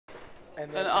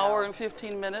And then An hour and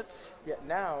 15 minutes? Yeah,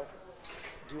 now,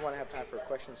 do you want to have time for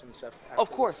questions and stuff?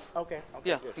 Of course. Okay.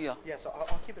 Yeah, good. yeah. Yeah, so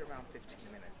I'll keep it around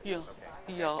 15 minutes. Yeah,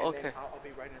 Okay. yeah, And okay. then I'll be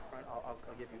right in front. I'll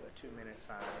give you a 2-minute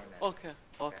sign. Okay,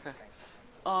 okay.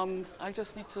 Thank you. I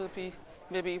just need to be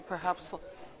maybe perhaps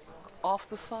off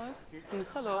the side.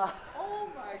 Hello. Oh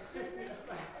my goodness.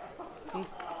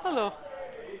 Hello.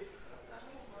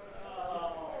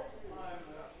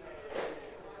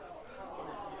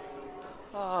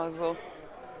 So.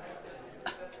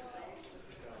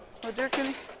 Oh, dear,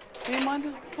 do you mind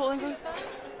pulling the?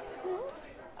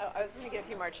 I was going to get a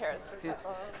few more chairs for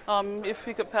people. If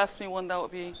you could pass me one, that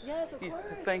would be. Yes, of course.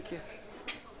 Thank you.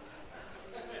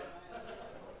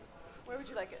 Where would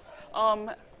you like it?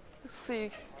 Let's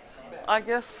see. I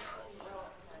guess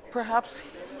perhaps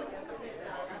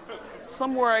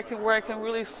somewhere where I can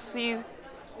really see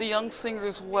the young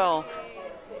singers well.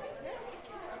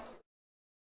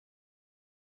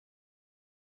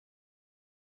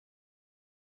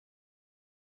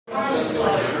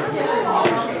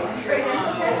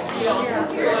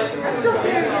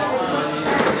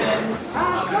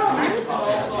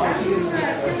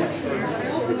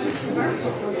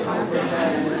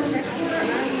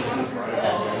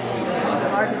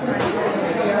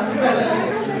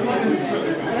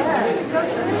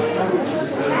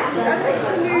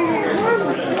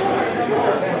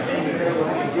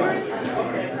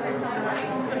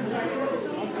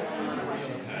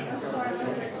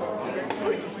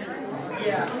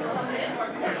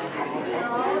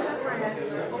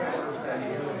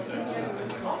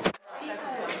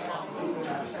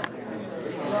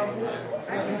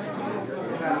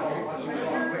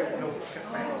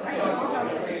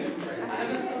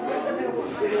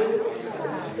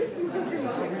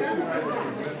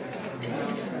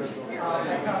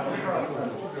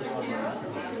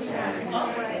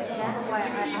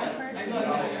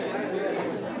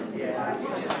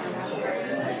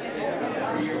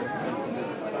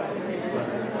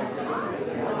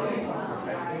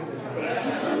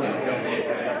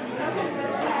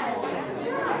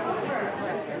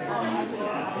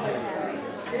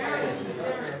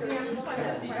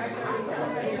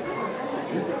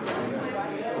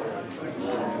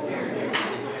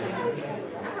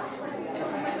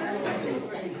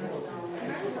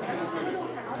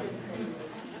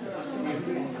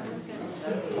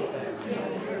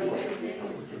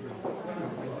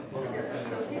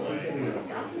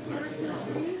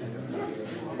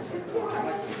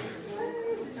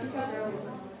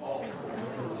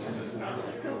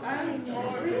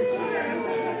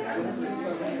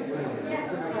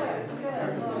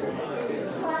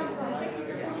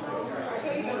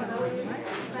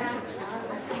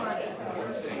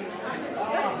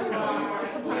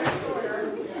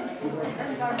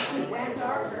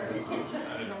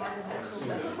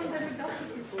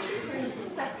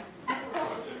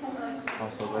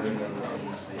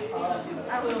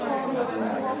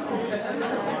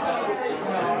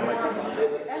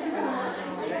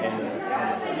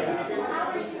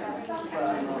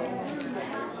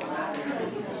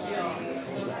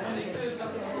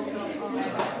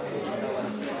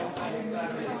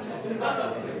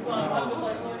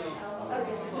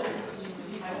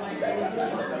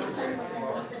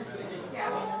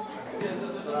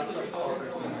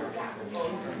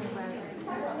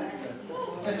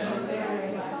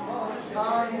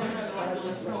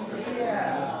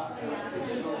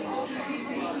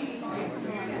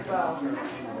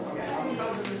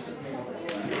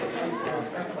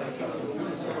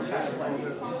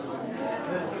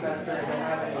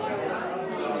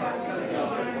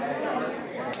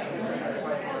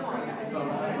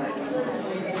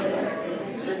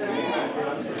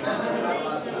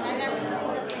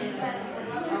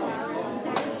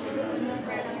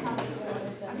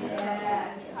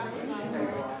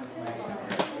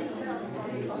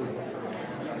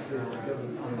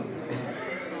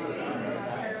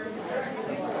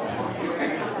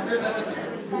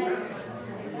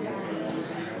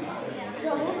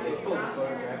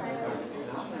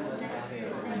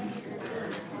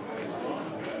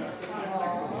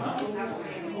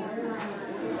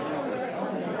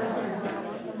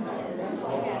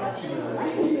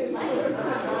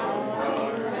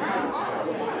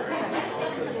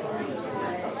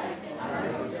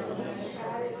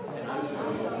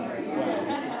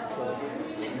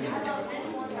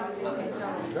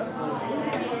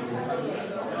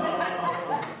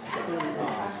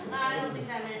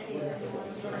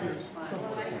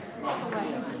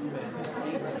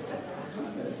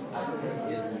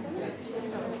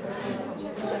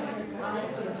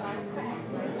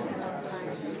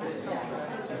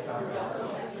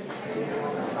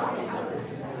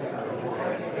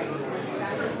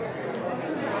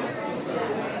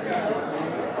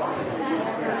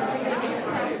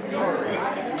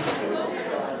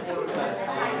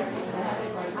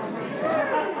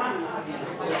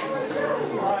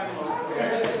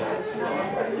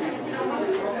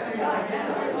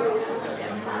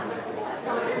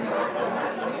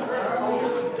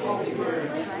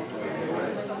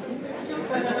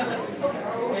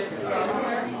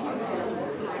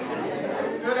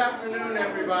 afternoon,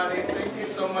 everybody. Thank you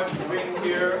so much for being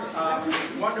here.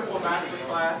 Wonderful master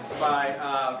class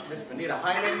by Miss Bonita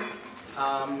Hyman.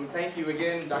 Thank you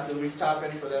again, Dr. Luis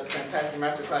Toppin, for the fantastic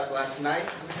master class last night.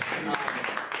 My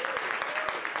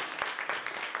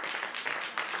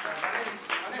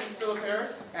name is Philip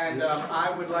Harris, and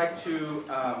I would like to,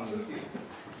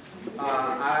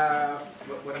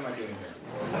 what am I doing here?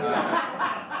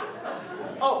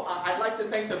 I'd like to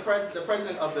thank the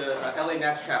president of the LA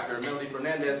Nats chapter, Melody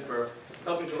Fernandez, for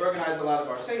helping to organize a lot of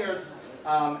our singers,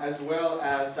 as well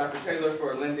as Dr. Taylor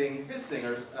for lending his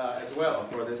singers as well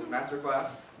for this master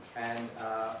class. And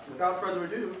without further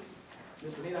ado,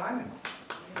 Ms. Bonita Hyman.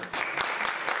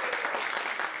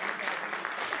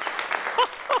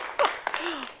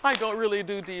 I don't really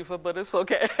do diva, but it's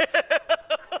okay.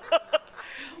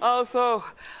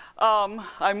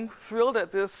 I'm thrilled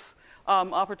at this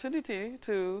opportunity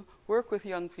to work with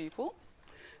young people,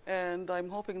 and I'm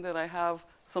hoping that I have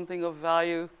something of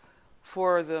value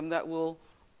for them that will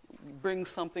bring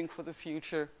something for the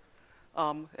future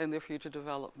and their future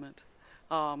development.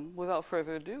 Without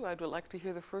further ado, I'd like to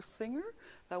hear the first singer.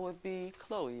 That would be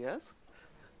Chloe, yes?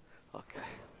 Okay.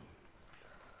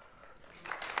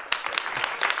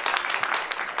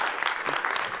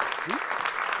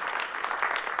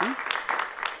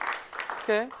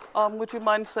 Okay. Would you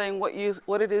mind saying what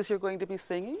it is you're going to be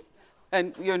singing,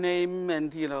 and your name,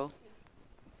 and Hi, my name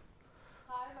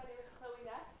is Chloe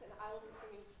Ness, and I will be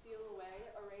singing "Steal Away,"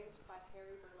 arranged by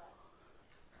Harry Burlett.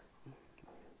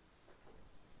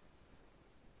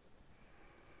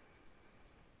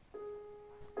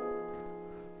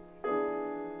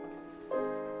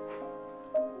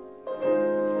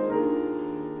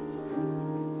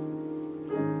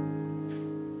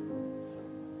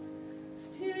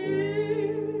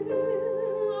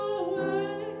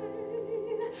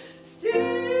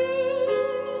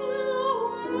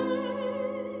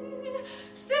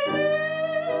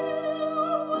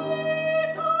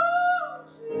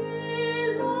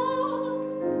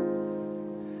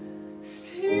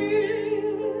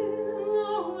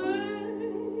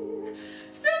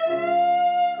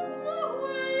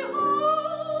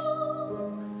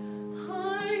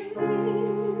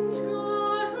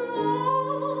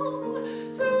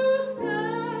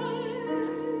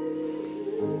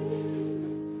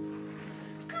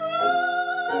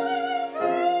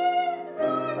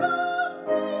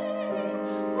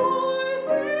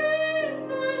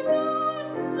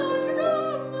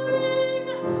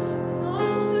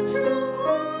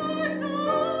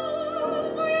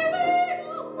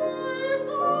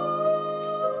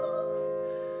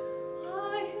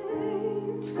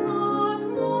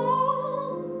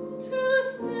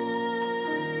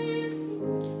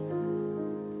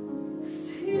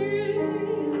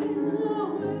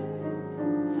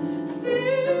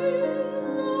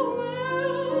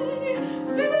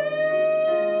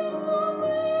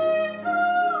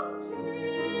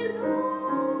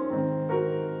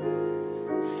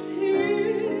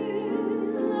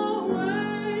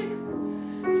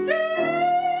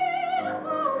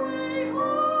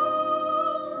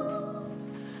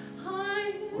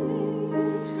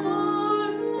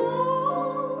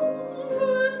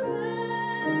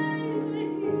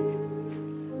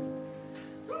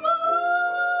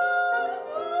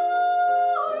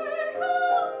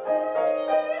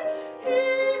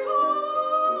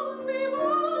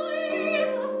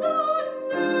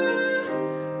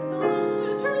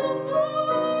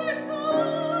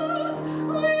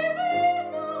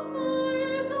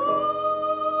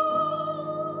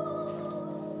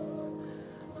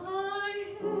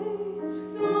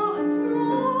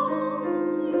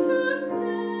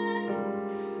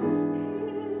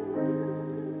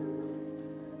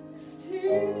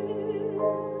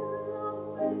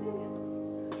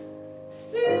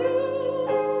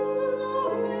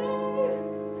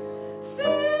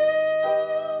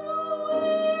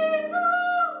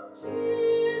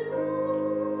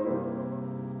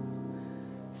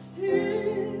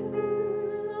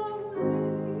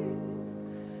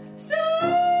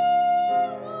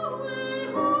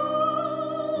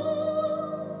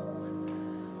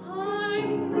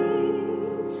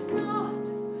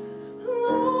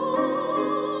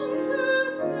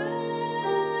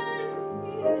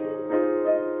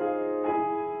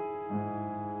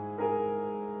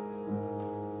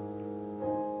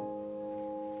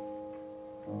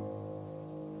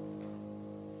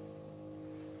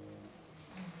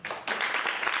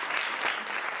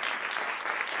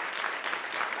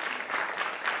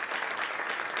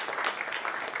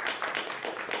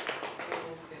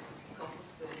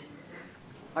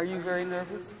 Are you very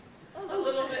nervous? A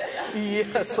little bit.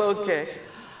 Yes, okay.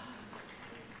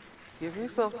 Give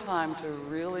yourself time to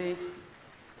really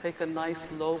take a nice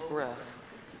low breath.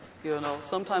 You know,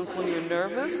 sometimes when you're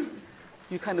nervous,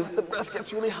 the breath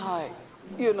gets really high,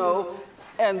 you know,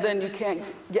 and then you can't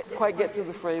quite get to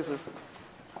the phrases.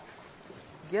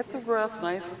 Get the breath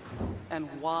nice and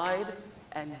wide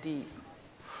and deep.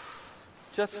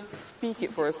 Just speak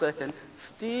it for a second.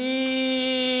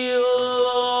 Steal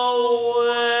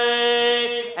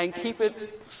away. And keep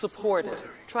it supported.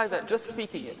 Try that, just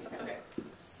speaking it. Okay.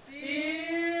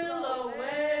 Steal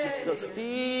away. Just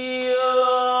steal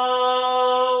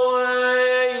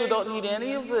away. You don't need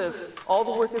any of this. All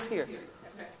the work is here. Okay.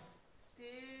 Steal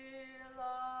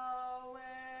away.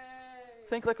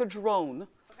 Think like a drone.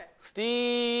 Okay.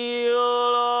 Steal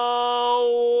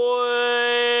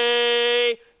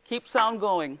away. Keep sound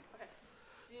going. Okay.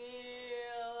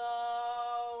 Steal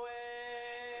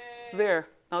away. There.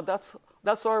 Now that's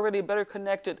already better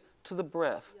connected to the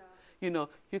breath. Yeah. You know,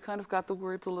 you kind of got the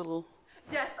words a little.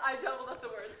 Yes, I doubled up the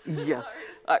words. Yeah.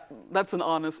 Sorry. That's an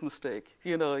honest mistake.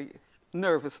 You know,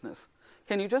 nervousness.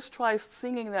 Can you just try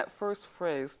singing that first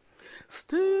phrase?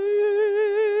 Steal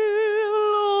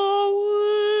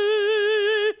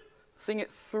away. Sing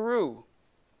it through.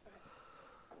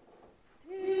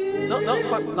 No,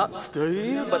 not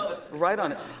steal, but right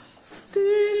on it.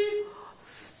 Steal,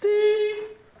 steal.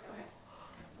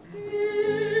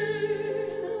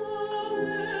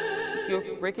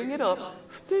 You're breaking it up.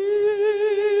 Steal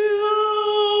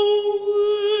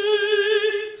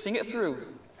away. Sing it through.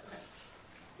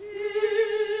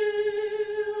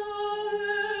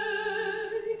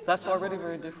 That's already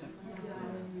very different.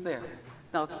 There.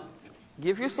 Now,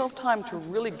 give yourself time to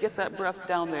really get that breath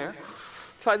down there.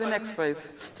 Try the next phrase.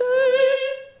 Stay.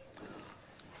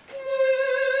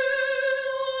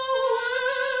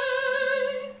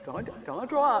 Don't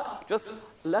draw out. Just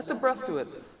let the breath do it.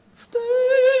 Stay.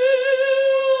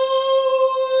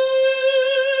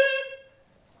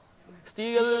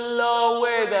 Steal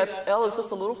away. That L is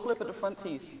just a little flip at the front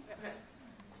teeth.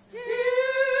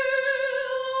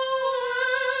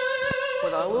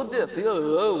 Without a little dip.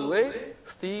 Steal away.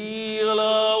 Steal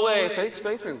away.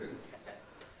 Straight through.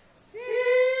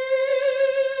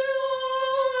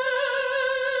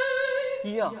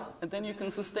 Yeah, and then you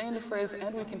can sustain the phrase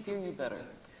and we can hear you better.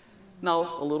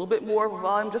 Now, a little bit more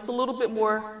volume, just a little bit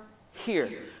more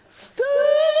here. Stay.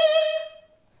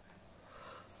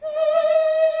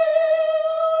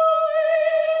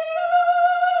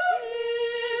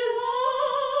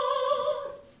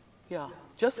 Yeah,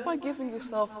 just by giving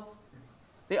yourself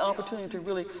the opportunity to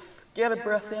really get a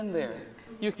breath in there,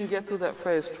 you can get through that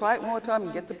phrase. Try it one more time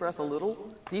and get the breath a little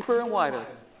deeper and wider.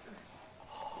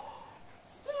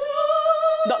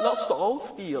 Not stall,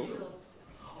 steal.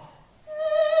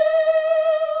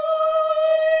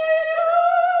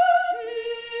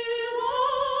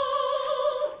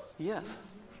 Yes.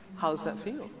 How does that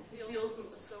feel? It feels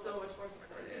so much more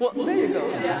supportive. Well, there you go.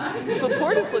 Yeah.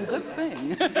 Support is a good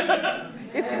thing.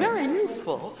 It's very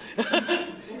useful.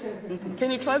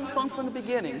 Can you try the song from the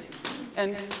beginning?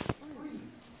 And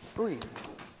breathe.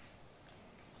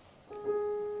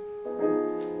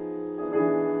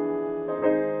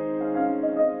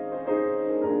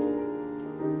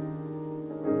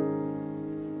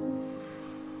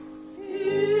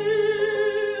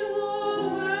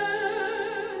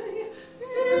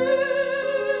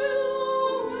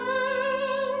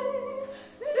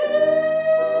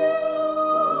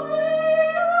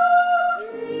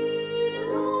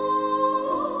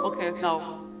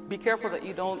 Now, be careful that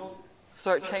you don't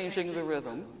start changing the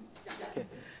rhythm. Okay.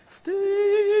 Steal away,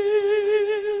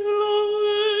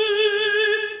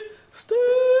 steal away,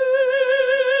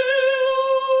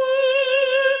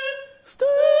 steal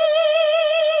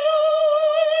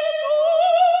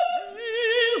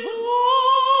away,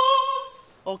 Jesus.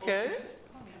 Okay?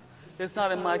 It's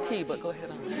not in my key, but go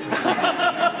ahead on.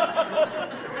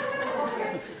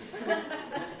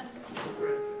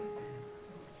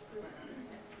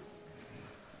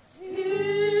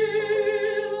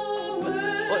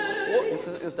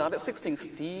 It's not at 16.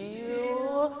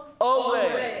 Steal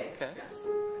away. Okay.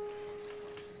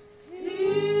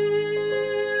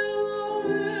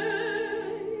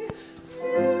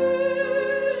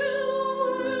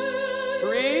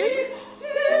 Breathe.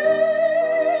 Steal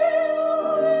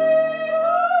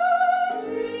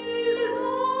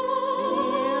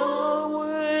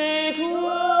away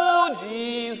to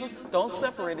Jesus. Don't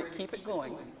separate it. Keep it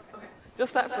going.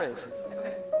 Just that phrase.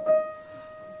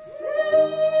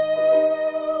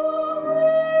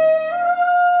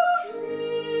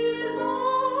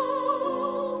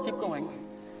 Keep going.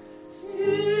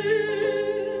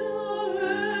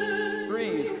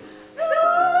 Breathe.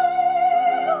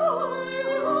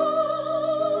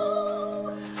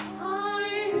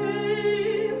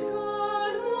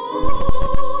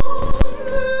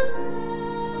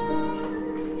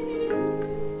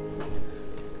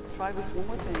 try this one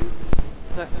more thing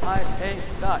that I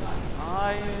ain't got.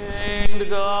 I ain't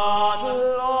got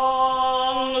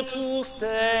long to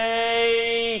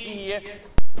stay.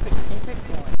 Keep it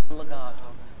going, legato.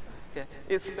 Okay,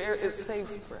 it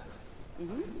saves breath.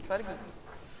 Try it again.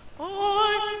 I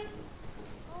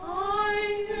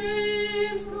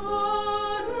ain't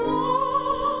got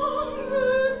long to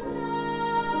stay.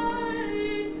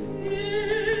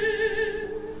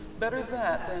 Better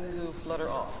that than to flutter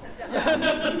off.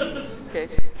 Okay,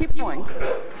 keep going.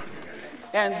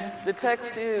 And the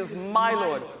text is my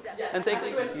Lord. And think,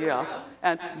 yeah.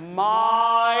 And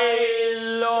my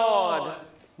Lord.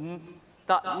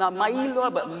 Not my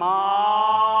Lord, but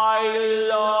my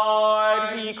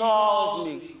Lord, he calls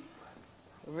me.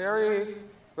 Very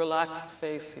relaxed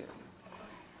face here.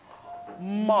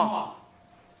 Ma.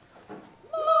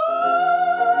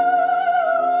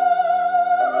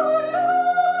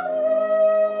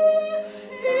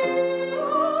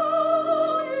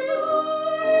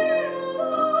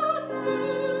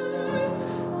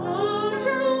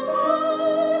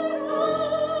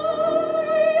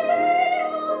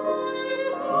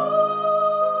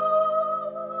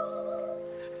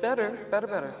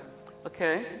 Better.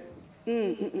 Okay.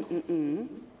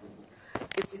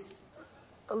 It's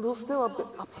a little still a bit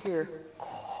up here.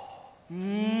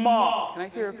 Ma. Can I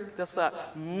hear just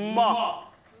that? Ma.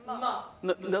 Ma.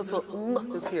 No, that's a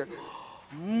l is here.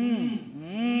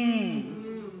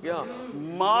 Yeah.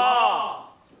 Ma.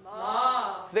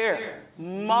 Ma. There.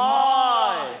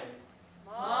 My.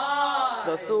 My.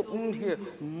 That's still here.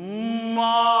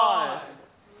 My.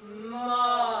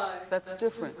 My. That's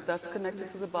different. That's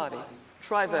connected to the body.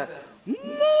 Try that.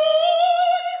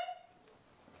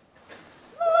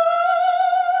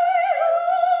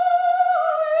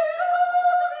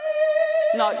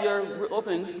 Now you're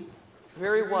opening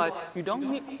very wide. You don't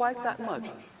need quite that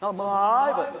much. Not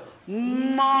my, but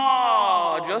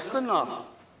ma, just enough.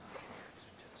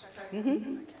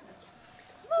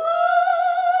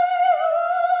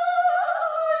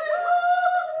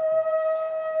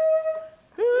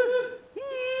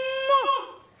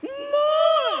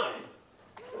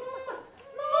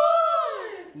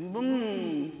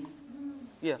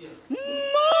 Yeah.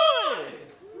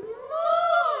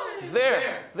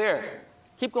 There.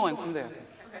 Keep going from there.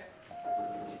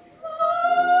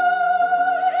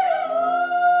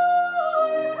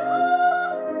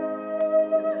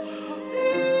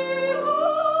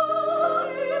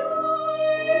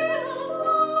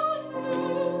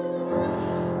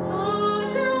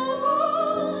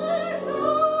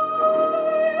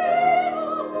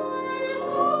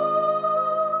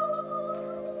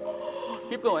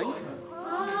 Keep going.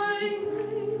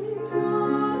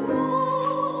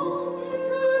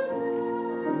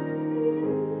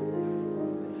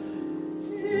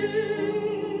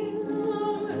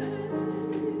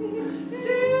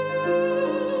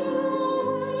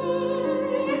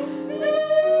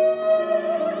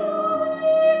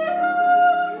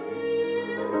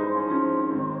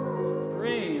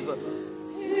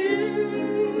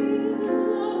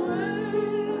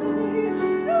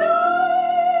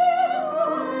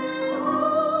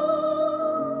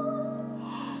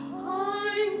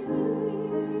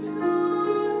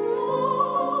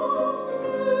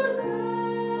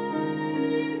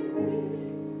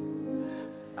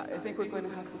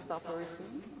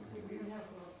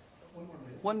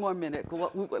 One more minute.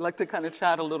 We would like to kind of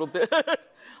chat a little bit.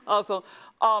 Also,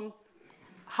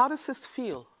 how does this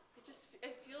feel?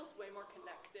 It feels way more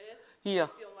connected. Yeah. I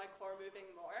feel my core moving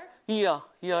more.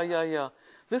 Yeah.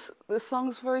 This song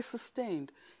is very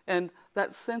sustained, and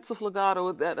that sense of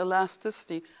legato, that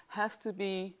elasticity, has to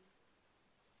be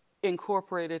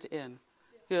incorporated in.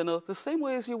 Yeah. You know, the same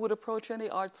way as you would approach any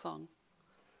art song.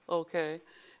 Okay,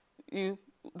 you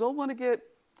don't want to get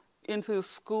into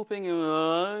scooping, you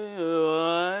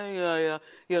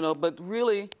know, but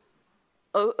really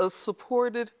a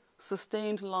supported,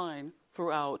 sustained line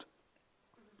throughout.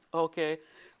 Okay,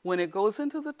 when it goes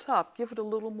into the top, give it a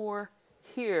little more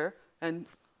here and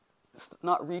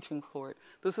not reaching for it.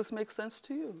 Does this make sense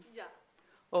to you? Yeah.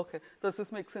 Okay, does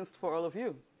this make sense for all of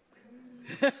you?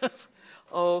 Yes.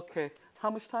 Okay,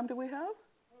 how much time do we have?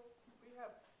 We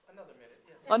have another minute.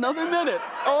 Yeah. Another minute.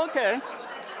 Okay.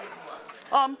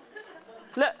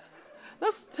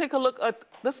 Let's take a look at,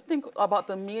 let's think about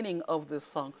the meaning of this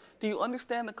song. Do you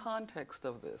understand the context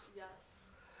of this? Yes.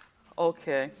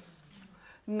 Okay.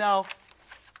 Now,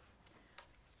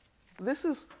 this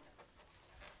is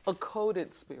a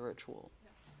coded spiritual.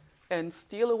 And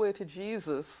Steal Away to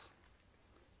Jesus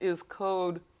is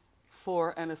code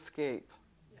for an escape.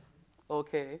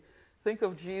 Okay? Think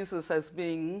of Jesus as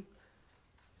being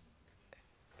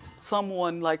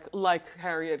someone like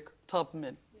Harriet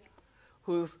Tubman,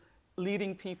 who's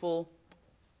leading people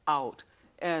out,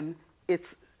 and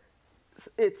it's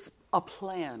a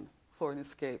plan for an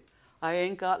escape. I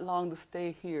ain't got long to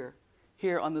stay here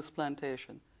on this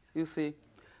plantation, you see.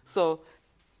 So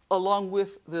along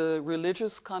with the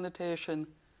religious connotation,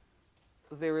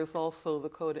 there is also the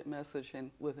coded message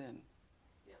within.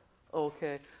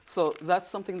 Okay, so that's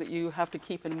something that you have to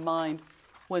keep in mind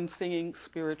when singing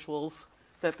spirituals,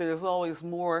 that there's always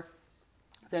more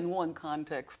than one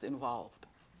context involved.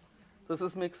 Does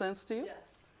this make sense to you?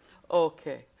 Yes.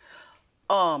 Okay.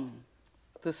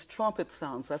 This trumpet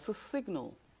sounds, that's a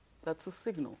signal. That's a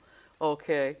signal.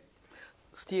 Okay.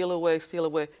 Steal away, steal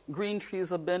away. Green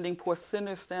trees are bending, poor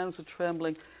sinner stands a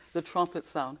trembling, the trumpet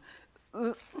sound.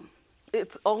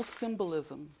 It's all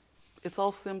symbolism. It's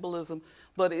all symbolism,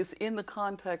 but it's in the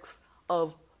context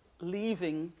of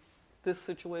leaving this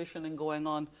situation and going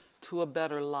on to a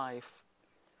better life.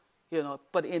 You know,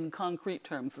 but in concrete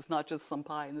terms, it's not just some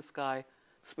pie in the sky,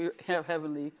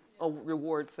 heavenly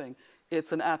reward thing.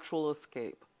 It's an actual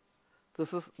escape.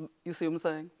 This is, you see what I'm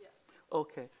saying? Yes.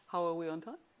 Okay. How are we on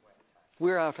time?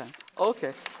 We're out of time.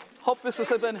 Okay. Hope this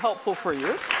has been helpful for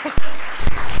you.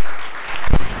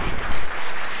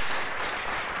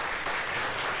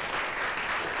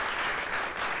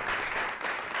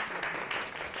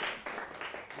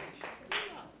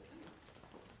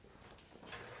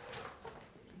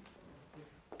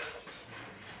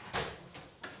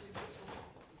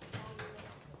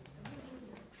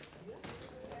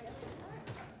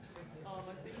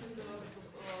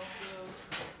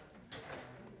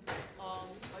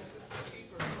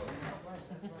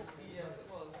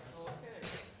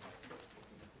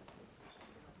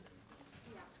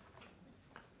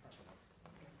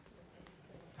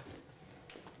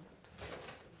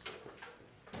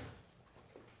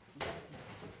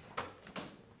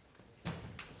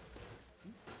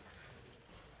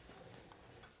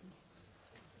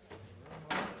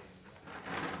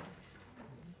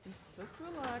 Just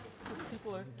relax.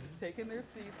 People are taking their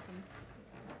seats and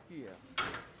yeah.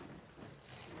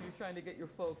 You're trying to get your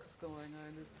folks going, I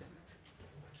understand.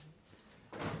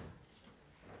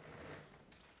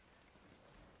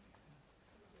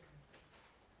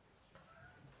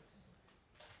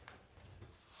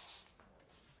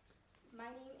 My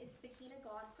name is Sakina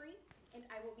Godfrey, and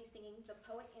I will be singing The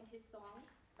Poet and His Song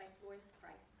by Florence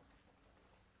Price.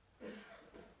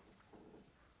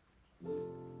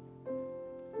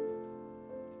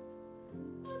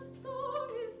 A song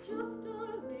is just a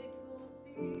little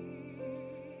thing,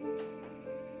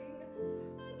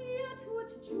 and yet what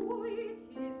joy it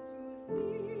is to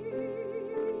sing.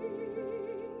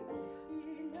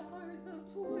 In hours of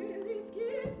toil it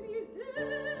gives me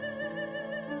zest,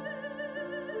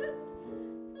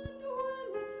 and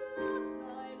when at last I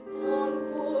long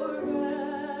for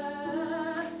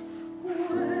rest, when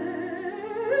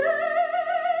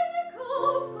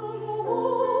calls come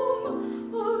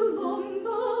home along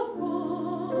the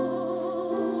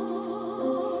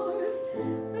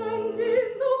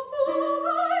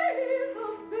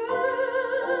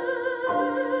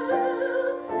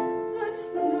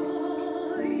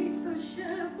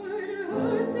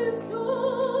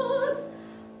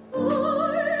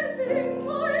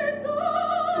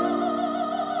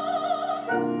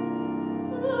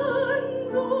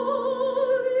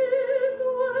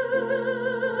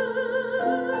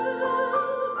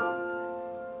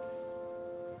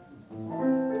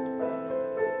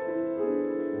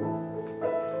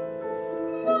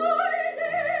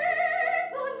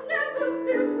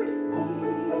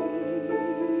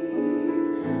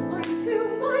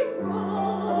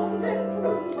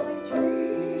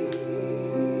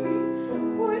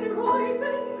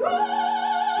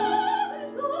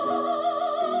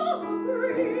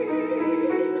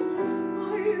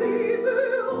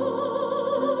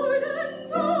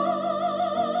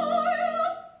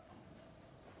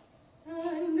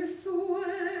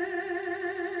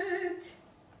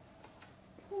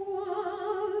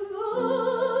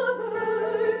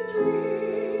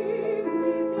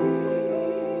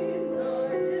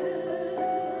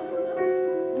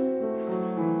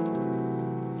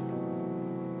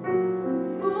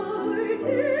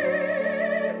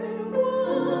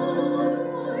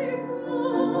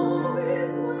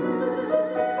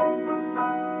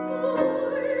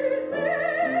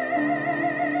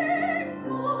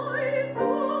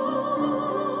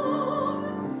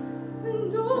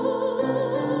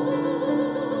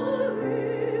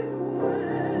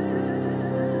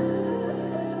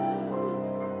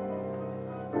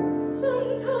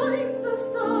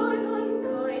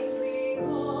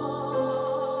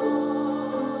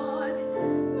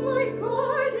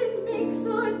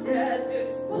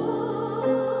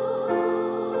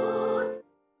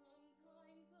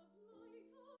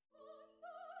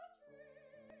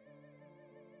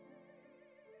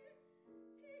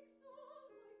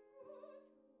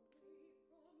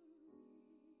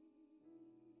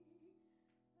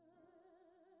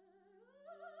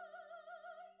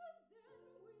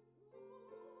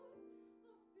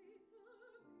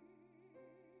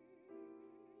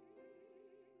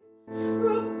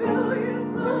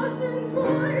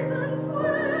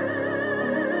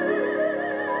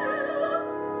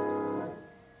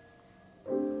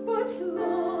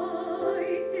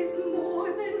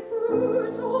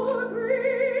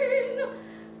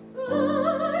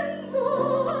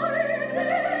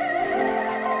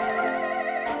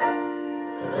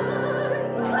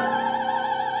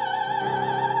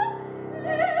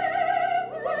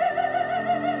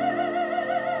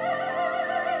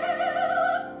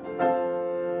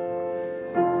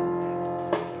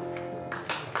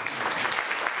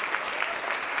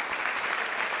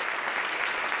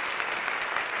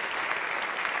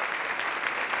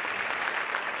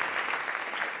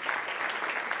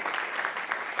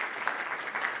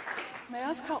May I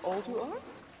ask how old you are?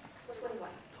 21.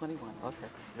 21, okay.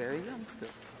 Very young still,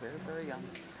 very, very young.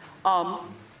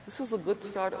 This is a good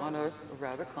start on a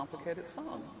rather complicated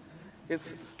song.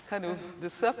 It's kind of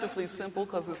deceptively simple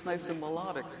because it's nice and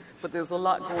melodic, but there's a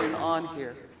lot going on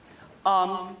here.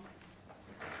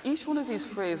 Each one of these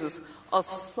phrases, a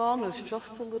song is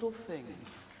just a little thing.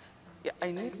 Yeah,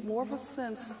 I need more of a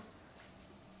sense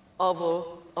of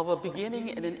a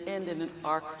beginning and an end and an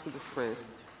arc to the phrase.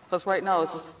 Because right now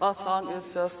it's a song is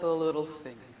just a little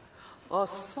thing. A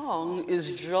song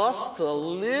is just a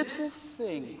little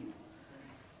thing.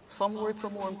 Some words are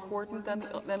more important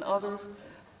than others,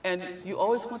 and you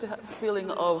always want to have a feeling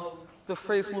of the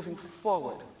phrase moving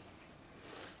forward.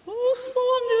 A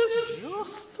song is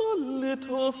just a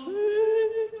little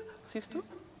thing. Siehst du?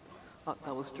 Oh,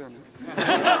 that was German.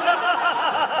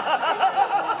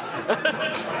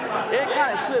 It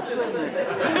kind of slips in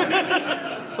there.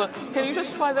 But can you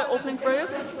just try that opening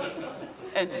phrase?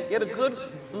 And get a good,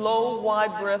 low,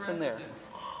 wide breath in there.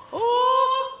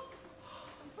 Oh,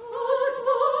 A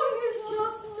song is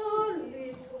just a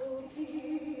little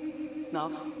thing. now, a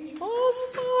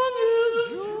song is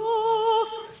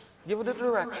just. Give it a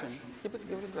direction. Give it a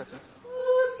direction. A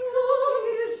song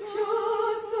is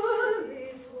just a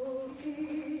little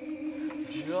thing.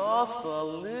 Just a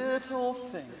little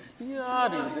thing.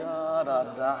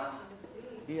 Yada-da-da-da.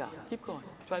 Yeah, keep going.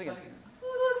 Try it again.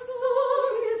 A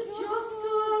song is just a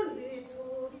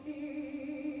little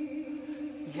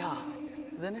thing. Yeah,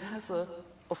 then it has a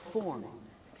form.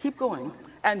 Keep going.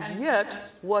 And yet,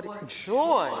 what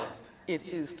joy it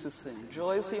is to sing.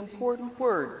 Joy is the important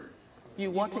word.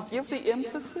 You want to give the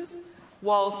emphasis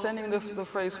while sending the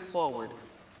phrase forward.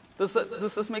 Does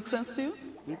this make sense to you?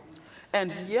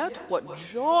 And yet, what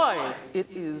joy it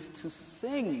is to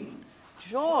sing.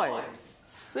 Joy.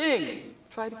 Sing.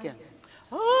 Try it again.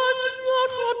 And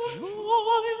yet, what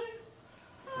joy.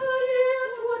 And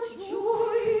yet what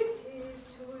joy it is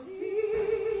to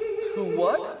see. To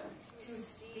what? To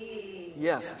see.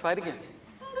 Yes, try it again.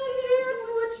 And yet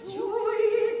what joy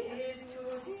it is to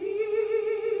see.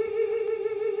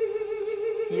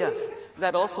 Yes,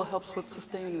 that also helps with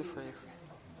sustaining the phrase.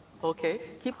 Okay,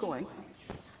 keep going.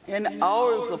 In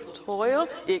hours of toil,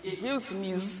 it gives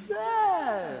me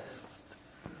zest.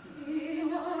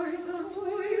 In hours of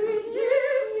toil it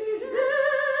gives me zest.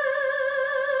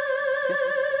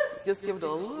 Just give it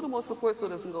a little more support so it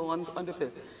doesn't go on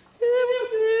underpitched.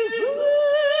 Gives me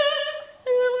zest,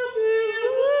 gives me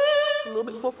zest. A little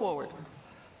bit forward.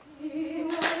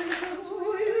 In hours of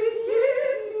toil it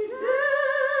gives me zest.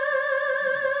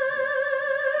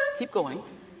 Keep going.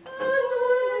 And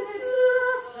when at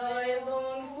last I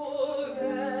long for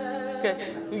rest. Okay,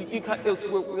 you can't.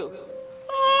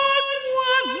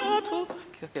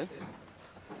 Okay. And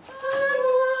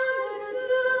when at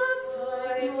last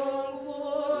I long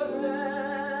for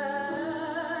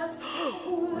rest.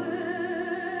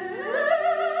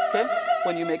 Okay,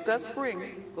 when you make that spring,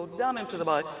 go down into the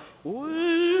body.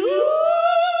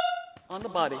 On the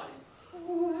body.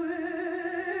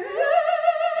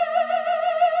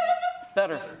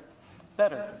 Better.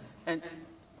 Better. And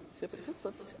tip it just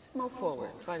a tip more forward.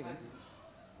 Try it again.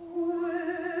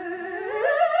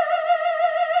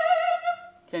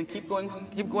 Okay, keep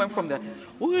going from there.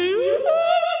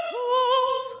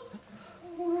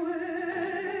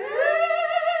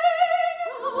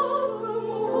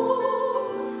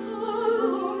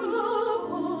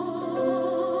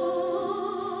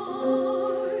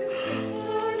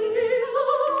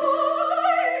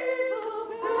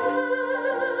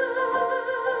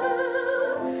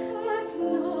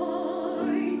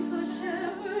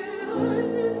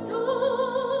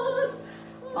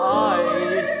 I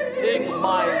think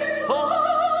my song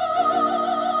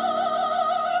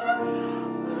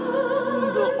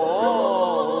and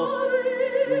all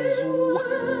is well.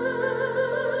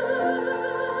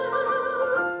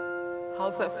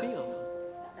 How's that feel?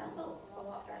 That felt a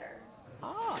lot better.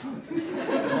 Ah,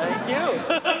 thank Thank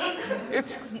you.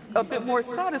 It's a bit more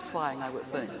satisfying, I would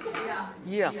think.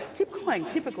 Yeah. Keep going.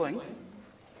 Keep it going.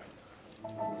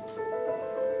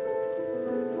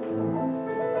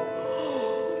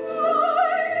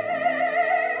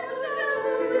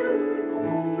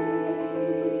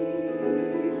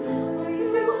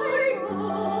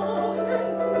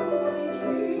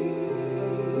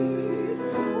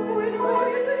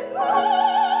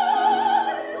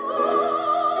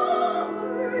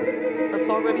 That's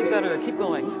already better. Keep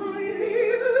going.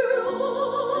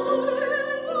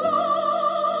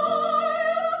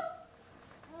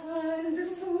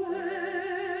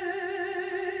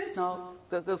 Now,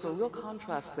 there's a real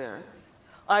contrast there.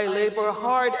 I labor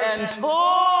hard and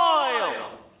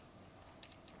toil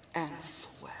and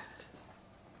sweat.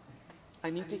 I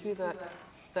need to hear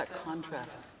that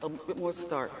contrast, a bit more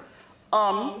start.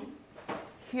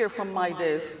 Here from my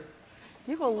days,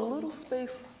 you have a little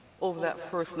space over that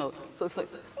first note. So it's like,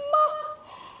 ma,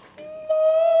 ma.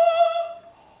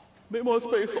 Bit more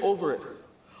space over it.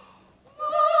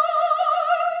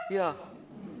 Yeah.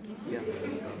 Yeah.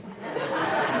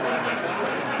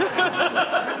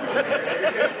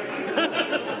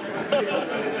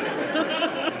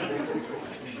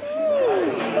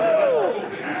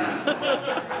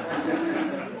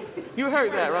 You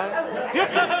heard that, right?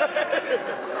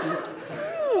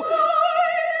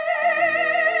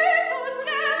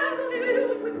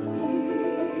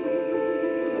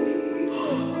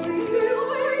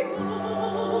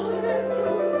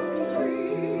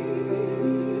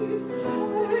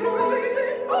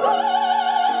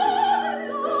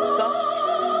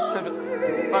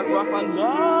 Rock on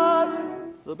God. A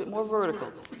little bit more vertical.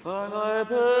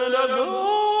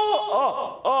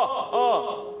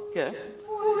 Okay.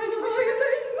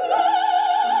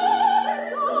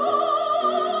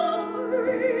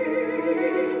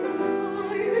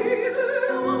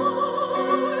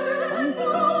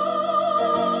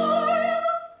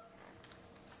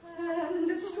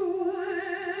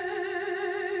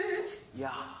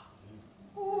 Yeah.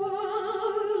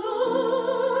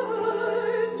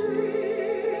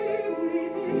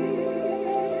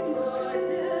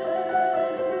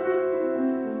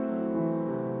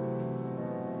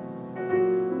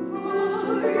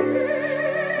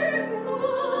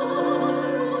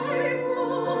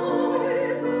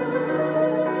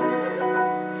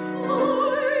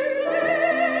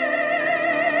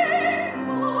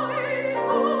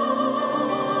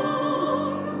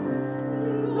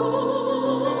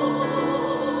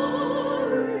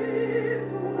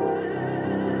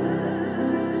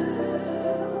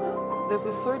 There's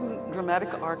a certain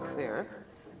dramatic arc there,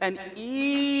 and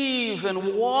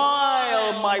even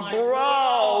while my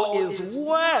brow is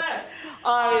wet,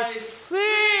 I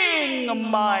sing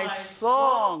my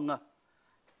song,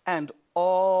 and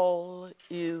all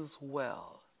is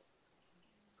well.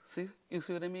 See? You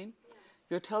see what I mean?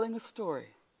 You're telling a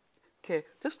story. Okay,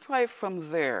 just try it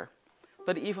from there,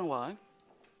 but even while.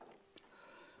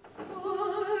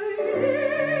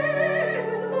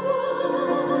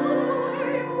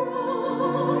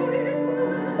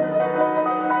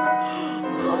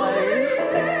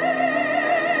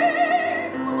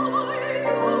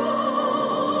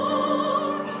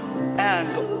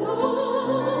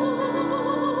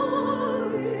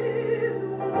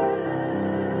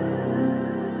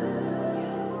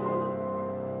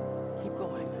 Keep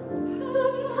going.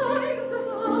 Sometimes a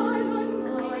sign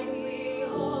unkindly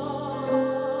heart,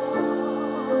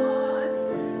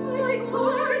 my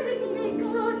pardon makes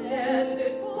a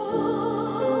desert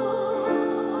spot.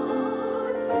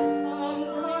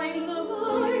 Sometimes a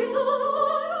light on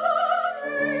the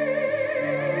rain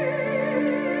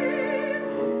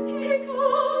takes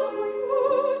all my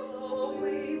foot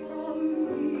away from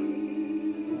me.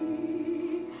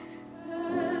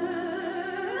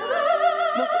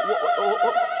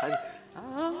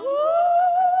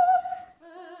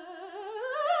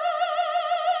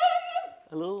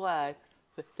 A little wide.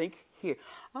 Think here.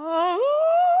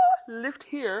 Lift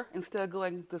here instead of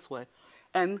going this way.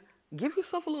 And give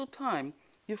yourself a little time.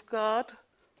 You've got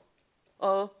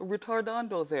a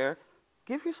retardando there.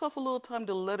 Give yourself a little time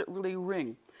to let it really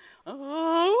ring.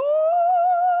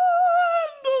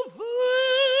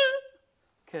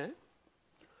 Okay.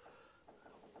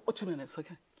 Oh, 2 minutes.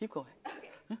 Okay. Keep going.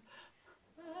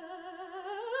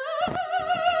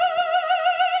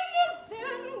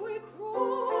 Then with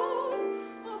rose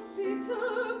of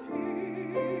bitter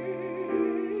pain,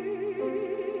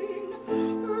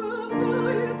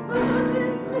 rebellious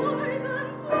passions rise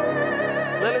and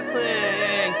swell. Let it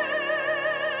sing.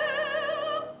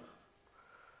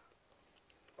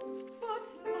 But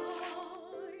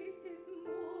life is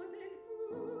more than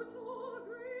fruit or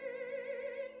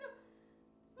green.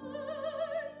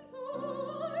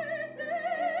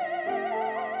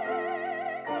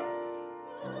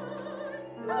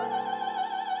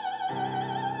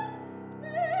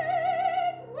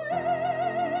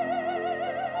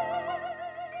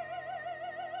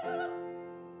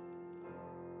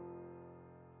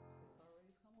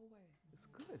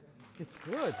 It's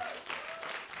good.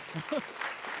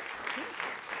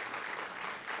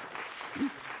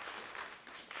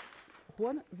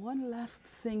 One last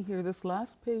thing here, this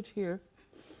last page here.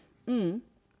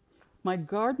 My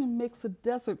garden makes a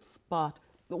desert spot.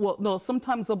 Well, no, from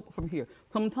here.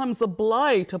 Sometimes a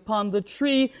blight upon the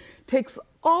tree takes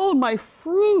all my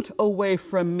fruit away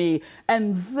from me.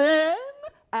 And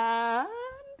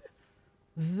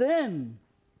then,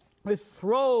 with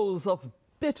throes of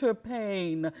bitter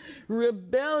pain,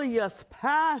 rebellious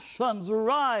passions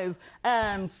rise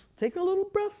and take a little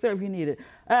breath there if you need it,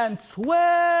 and swell,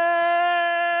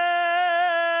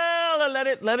 and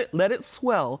let it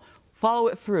swell. Follow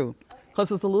it through,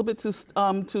 because it's a little bit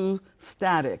too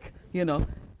static. You know,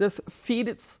 just feed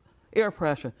its air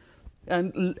pressure,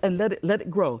 and let it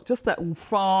grow. Just that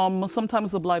from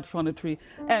sometimes a blight on a tree,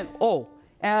 and all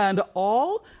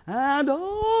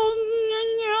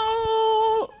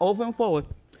over and forward.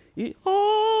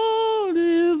 All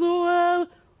is well.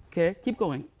 Okay, keep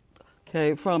going.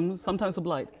 Okay, from sometimes a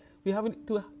blight. We haven't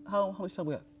do how much time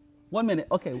we have? 1 minute.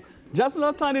 Okay, just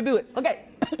enough time to do it. Okay.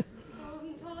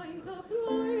 Sometimes a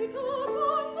blight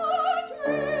upon the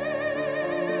tree.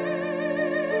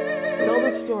 Tell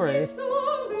the story. Takes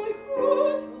all my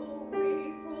fruit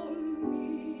away from me.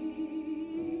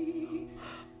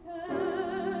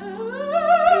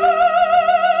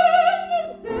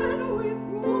 And then with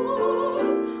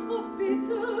roars of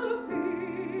bitter pain,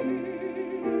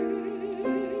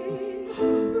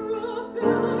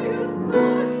 rebellious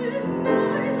passions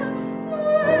rise and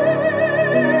swell.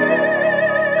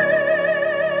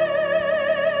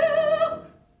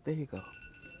 There you go.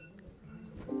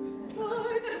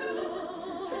 But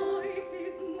life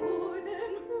is more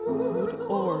than fruit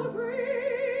or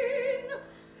green,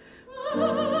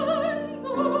 and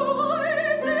so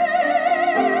is it.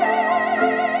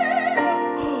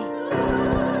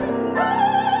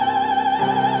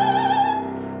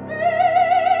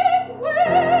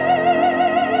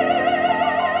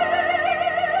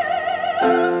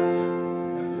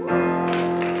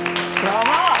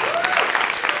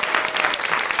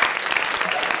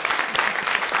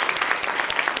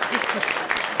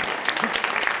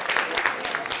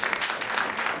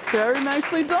 Very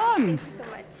nicely done. Thank you so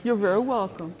much. You're very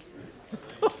welcome.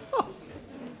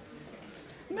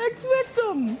 Next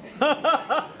victim. Good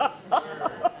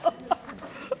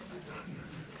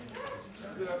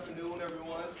afternoon,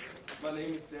 everyone. My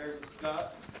name is Derek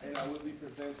Scott, and I will be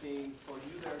presenting for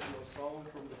you there's no song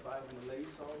from the Five and the Lady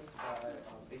songs by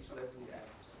H. Leslie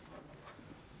Adams.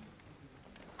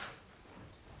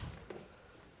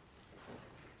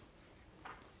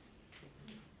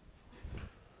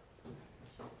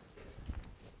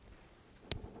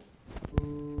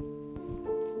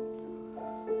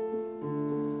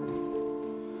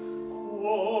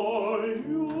 For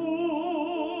you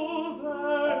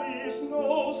there is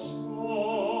no song,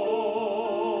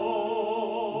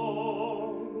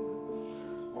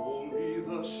 only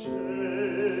the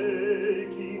shaking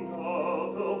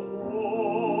of the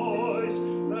voice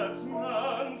that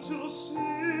meant to sing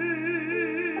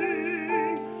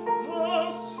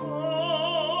the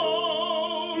sound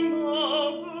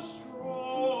of the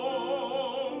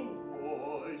strong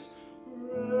voice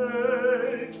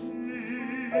breaking.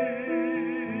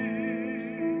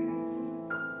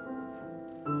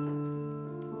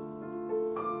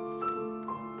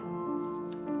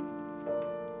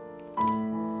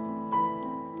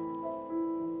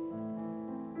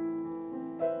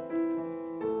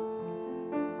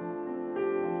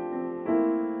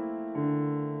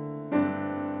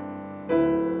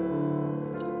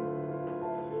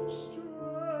 Strange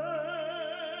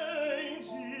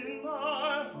in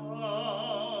my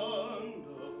hand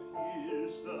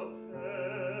appears the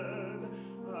pen,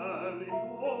 and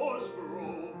yours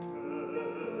broken.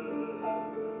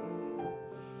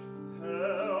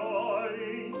 There are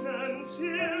ink and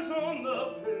tears on the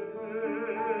page.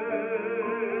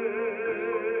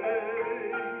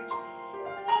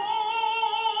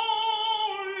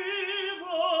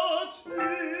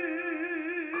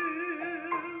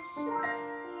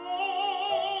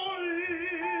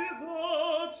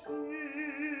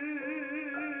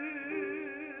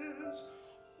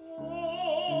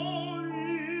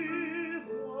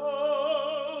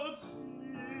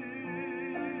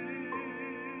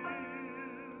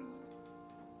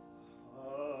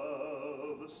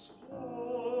 Have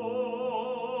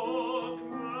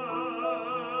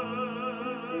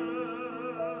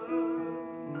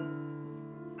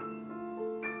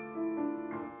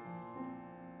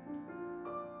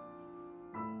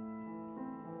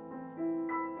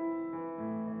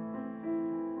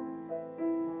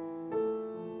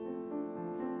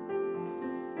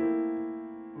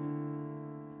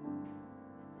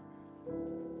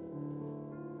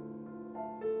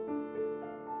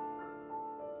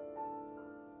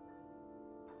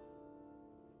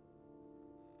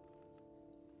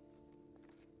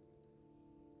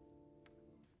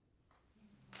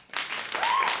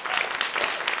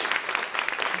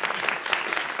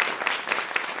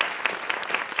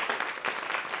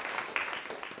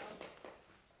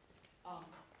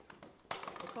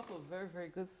couple of very, very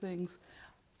good things.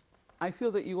 I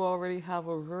feel that you already have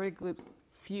a very good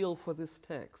feel for this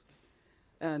text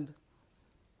and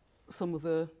some of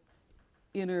the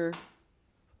inner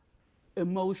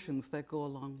emotions that go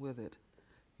along with it,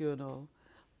 you know.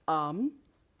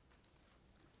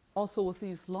 Also with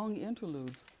these long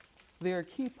interludes, they're a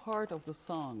key part of the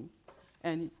song,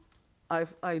 and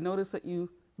I noticed that you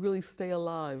really stay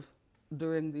alive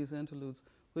during these interludes,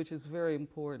 which is very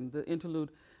important, the interlude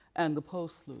and the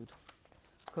postlude,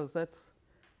 because that's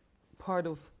part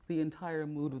of the entire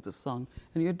mood of the song,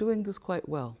 and you're doing this quite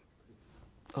well.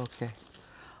 Okay.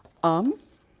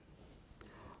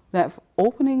 That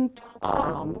opening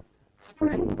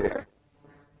spring there,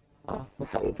 I'm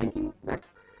thinking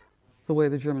that's the way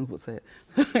the Germans would say it.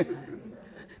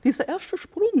 Dieser erste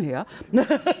Sprung here.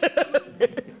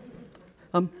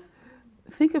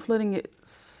 Think of letting it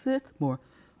sit more.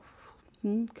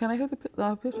 Can I hear the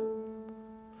pitch?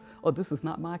 Oh, this is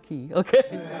not my key, okay?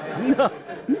 No.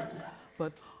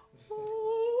 But,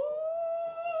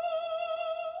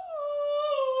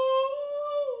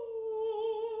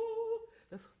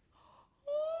 that's,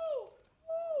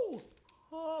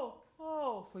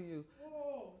 for you.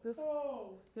 This,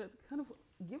 yeah, kind of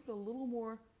give it a little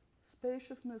more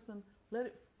spaciousness and let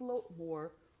it float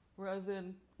more rather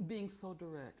than being so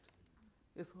direct.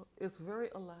 It's very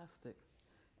elastic.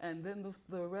 And then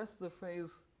the rest of the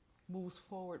phrase moves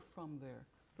forward from there.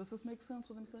 Does this make sense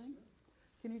what I'm saying?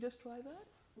 Can you just try that?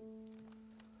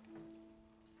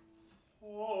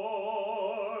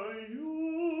 For you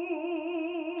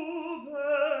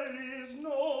there is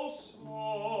no song.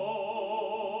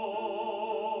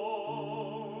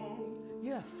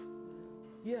 Yes.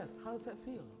 Yes. How does that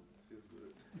feel? Feels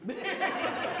good.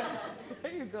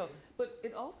 There you go. But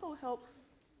it also helps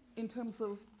in terms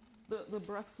of the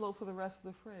breath flow for the rest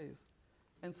of the phrase.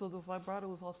 And so the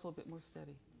vibrato is also a bit more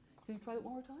steady. Can you try it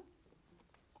one more time?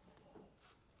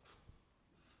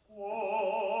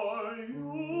 For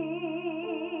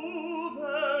you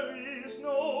there is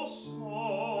no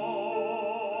song.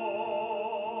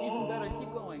 Even better,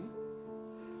 keep going.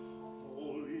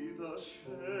 Only the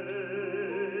shaking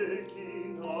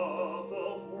of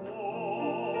the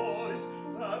voice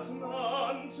that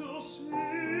none to see.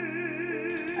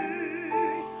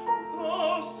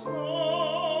 The sound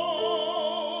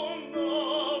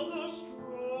of the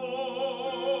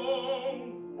strong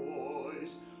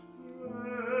voice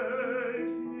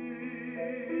breaking.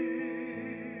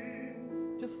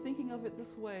 Just thinking of it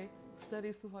this way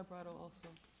steadies the vibrato also.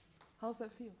 How's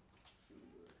that feel?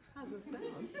 How's it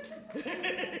sound?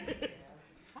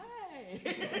 Hi!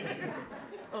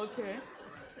 Okay.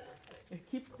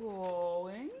 Keep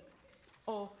going.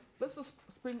 Oh, let's just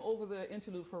spring over the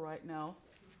interlude for right now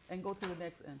and go to the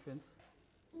next entrance.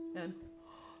 And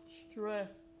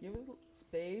give it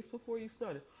space before you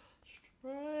start it.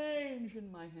 Strange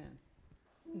in my hand.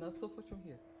 Not so much from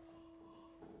here.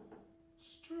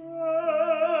 Strange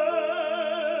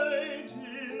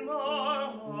in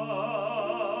my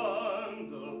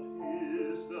hand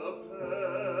is the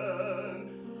pen,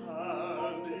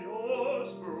 and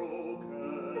yours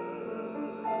broken.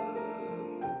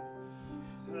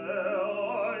 There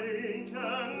are ink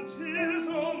and tears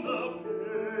on the page.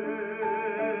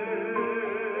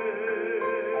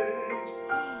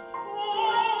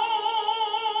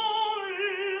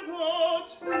 Only the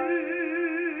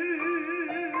tears,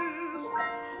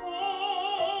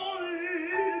 only the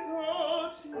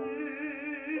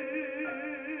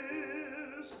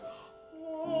tears,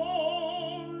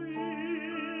 only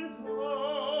the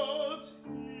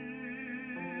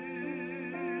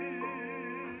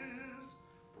tears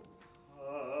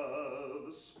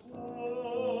have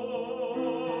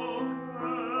spoken.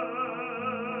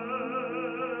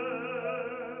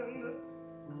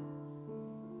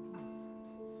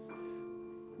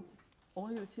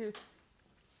 Only the tears.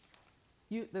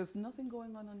 There's nothing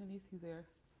going on underneath you there.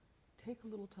 Take a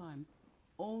little time.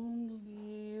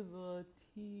 Only the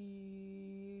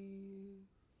tears.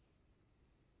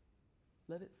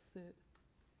 Let it sit.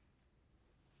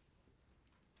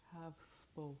 Have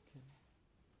spoken.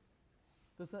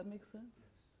 Does that make sense?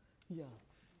 Yeah.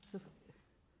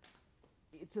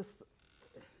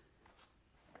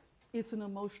 It's an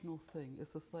emotional thing.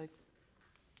 It's just like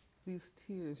these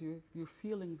tears, you're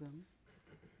feeling them,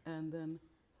 and then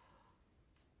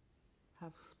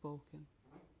have spoken.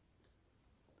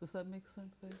 Does that make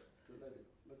sense there? To let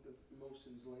the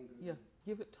emotions linger. Yeah,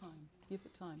 give it time, give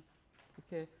it time.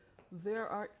 Okay, there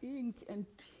are ink and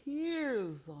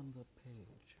tears on the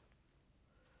page.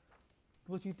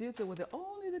 What you did there with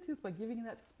only the tears, by giving it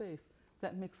that space,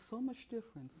 that makes so much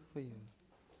difference for you.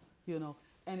 You know,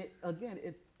 and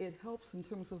it helps in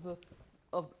terms of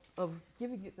of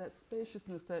giving it that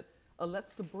spaciousness that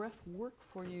lets the breath work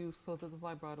for you so that the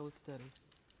vibrato is steady.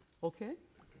 Okay?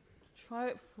 Try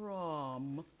it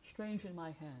from Strange in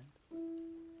My Hand.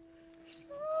 Strange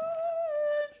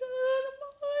in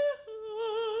my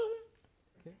hand.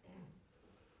 Okay?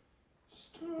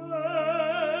 Strange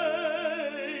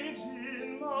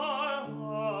in my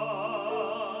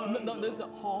heart. No, there's a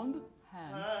hand.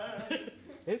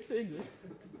 It's English.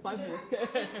 5 minutes.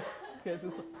 Okay. Okay, so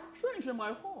it's strange in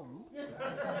my home.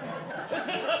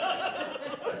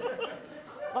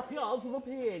 Appears the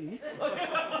pain.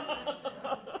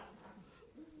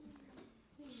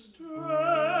 Strange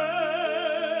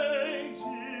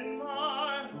in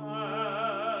my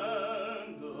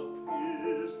hand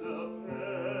is the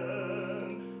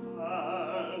pen,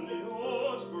 and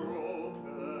yours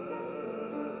broken.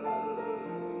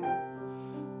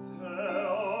 There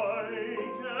are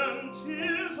ink and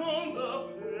tears on the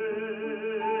page.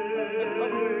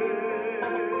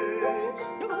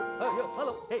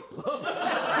 Hello, hey.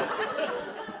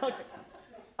 Okay.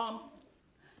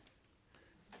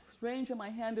 Strange in my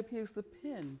hand appears the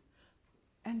pen,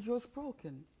 and yours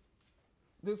broken.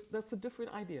 That's a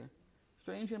different idea.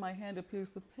 Strange in my hand appears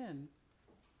the pen,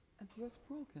 and yours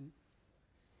broken.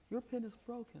 Your pen is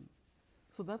broken.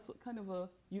 So that's kind of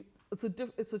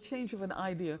it's a change of an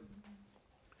idea.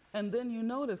 And then you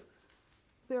notice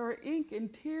there are ink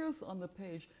and tears on the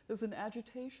page. There's an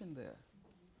agitation there.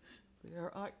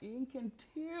 There are ink and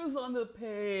tears on the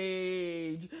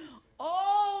page.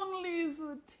 Only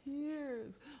the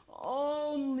tears.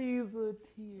 Only the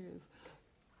tears.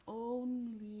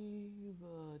 Only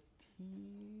the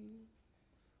tears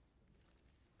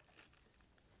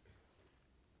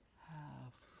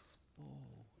have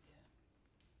spoken.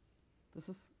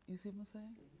 You see what I'm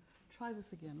saying? Try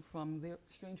this again from there,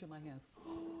 Strange in My Hands.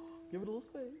 Give it a little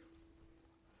space.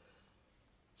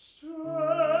 Strange